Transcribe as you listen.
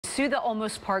sue the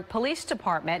Olmos Park Police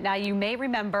Department. Now, you may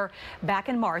remember back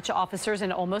in March, officers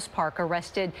in Olmos Park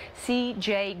arrested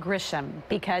C.J. Grisham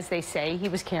because they say he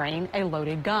was carrying a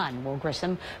loaded gun. Well,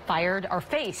 Grisham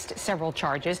faced several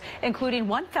charges, including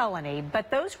one felony, but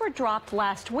those were dropped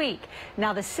last week.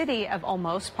 Now, the city of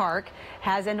Olmos Park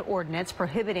has an ordinance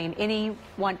prohibiting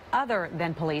anyone other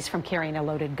than police from carrying a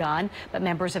loaded gun, but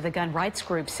members of the gun rights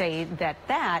group say that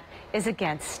that is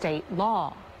against state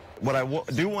law. What I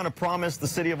do want to promise the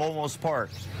city of Olmos Park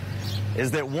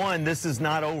is that, one, this is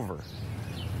not over.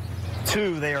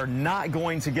 Two, they are not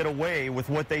going to get away with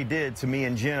what they did to me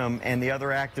and Jim and the other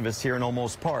activists here in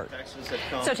Olmos Park.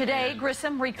 So today,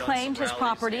 Grisham reclaimed his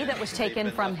property that was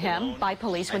taken from him by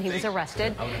police when he was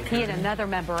arrested. He and another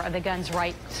member of the guns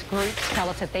rights group tell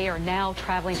us that they are now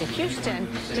traveling to Houston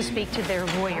to speak to their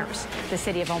lawyers. The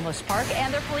city of Olmos Park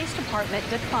and their police department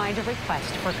declined a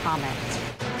request for comment.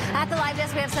 At the Live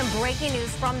Desk, we have some breaking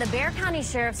news from the Bexar County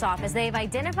Sheriff's Office. They've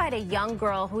identified a young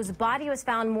girl whose body was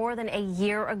found more than a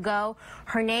year ago.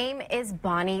 Her name is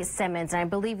Bonnie Simmons, and I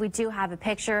believe we do have a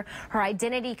picture. Her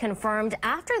identity confirmed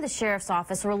after the Sheriff's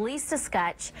Office released a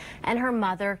sketch, and her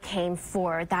mother came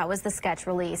forward. That was the sketch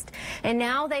released. And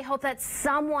now they hope that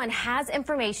someone has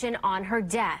information on her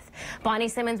death. Bonnie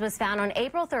Simmons was found on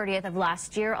April 30th of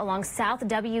last year along South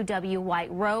W.W.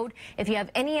 White Road. If you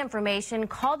have any information,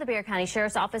 call the Bexar County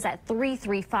Sheriff's Office at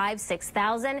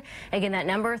 335-6000. Again, that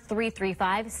number,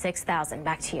 335-6000.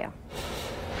 Back to you.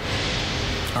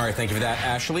 All right, thank you for that,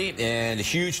 Ashley. And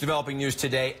huge developing news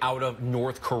today out of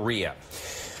North Korea.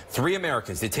 3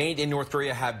 Americans detained in North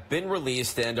Korea have been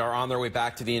released and are on their way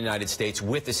back to the United States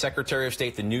with the Secretary of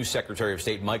State, the new Secretary of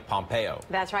State, Mike Pompeo.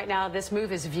 That's right. Now, this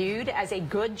move is viewed as a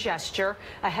good gesture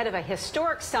ahead of a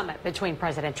historic summit between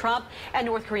President Trump and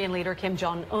North Korean leader Kim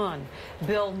Jong-un.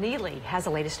 Bill Neely has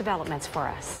the latest developments for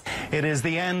us. It is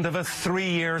the end of a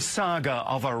 3-year saga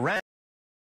of arrest.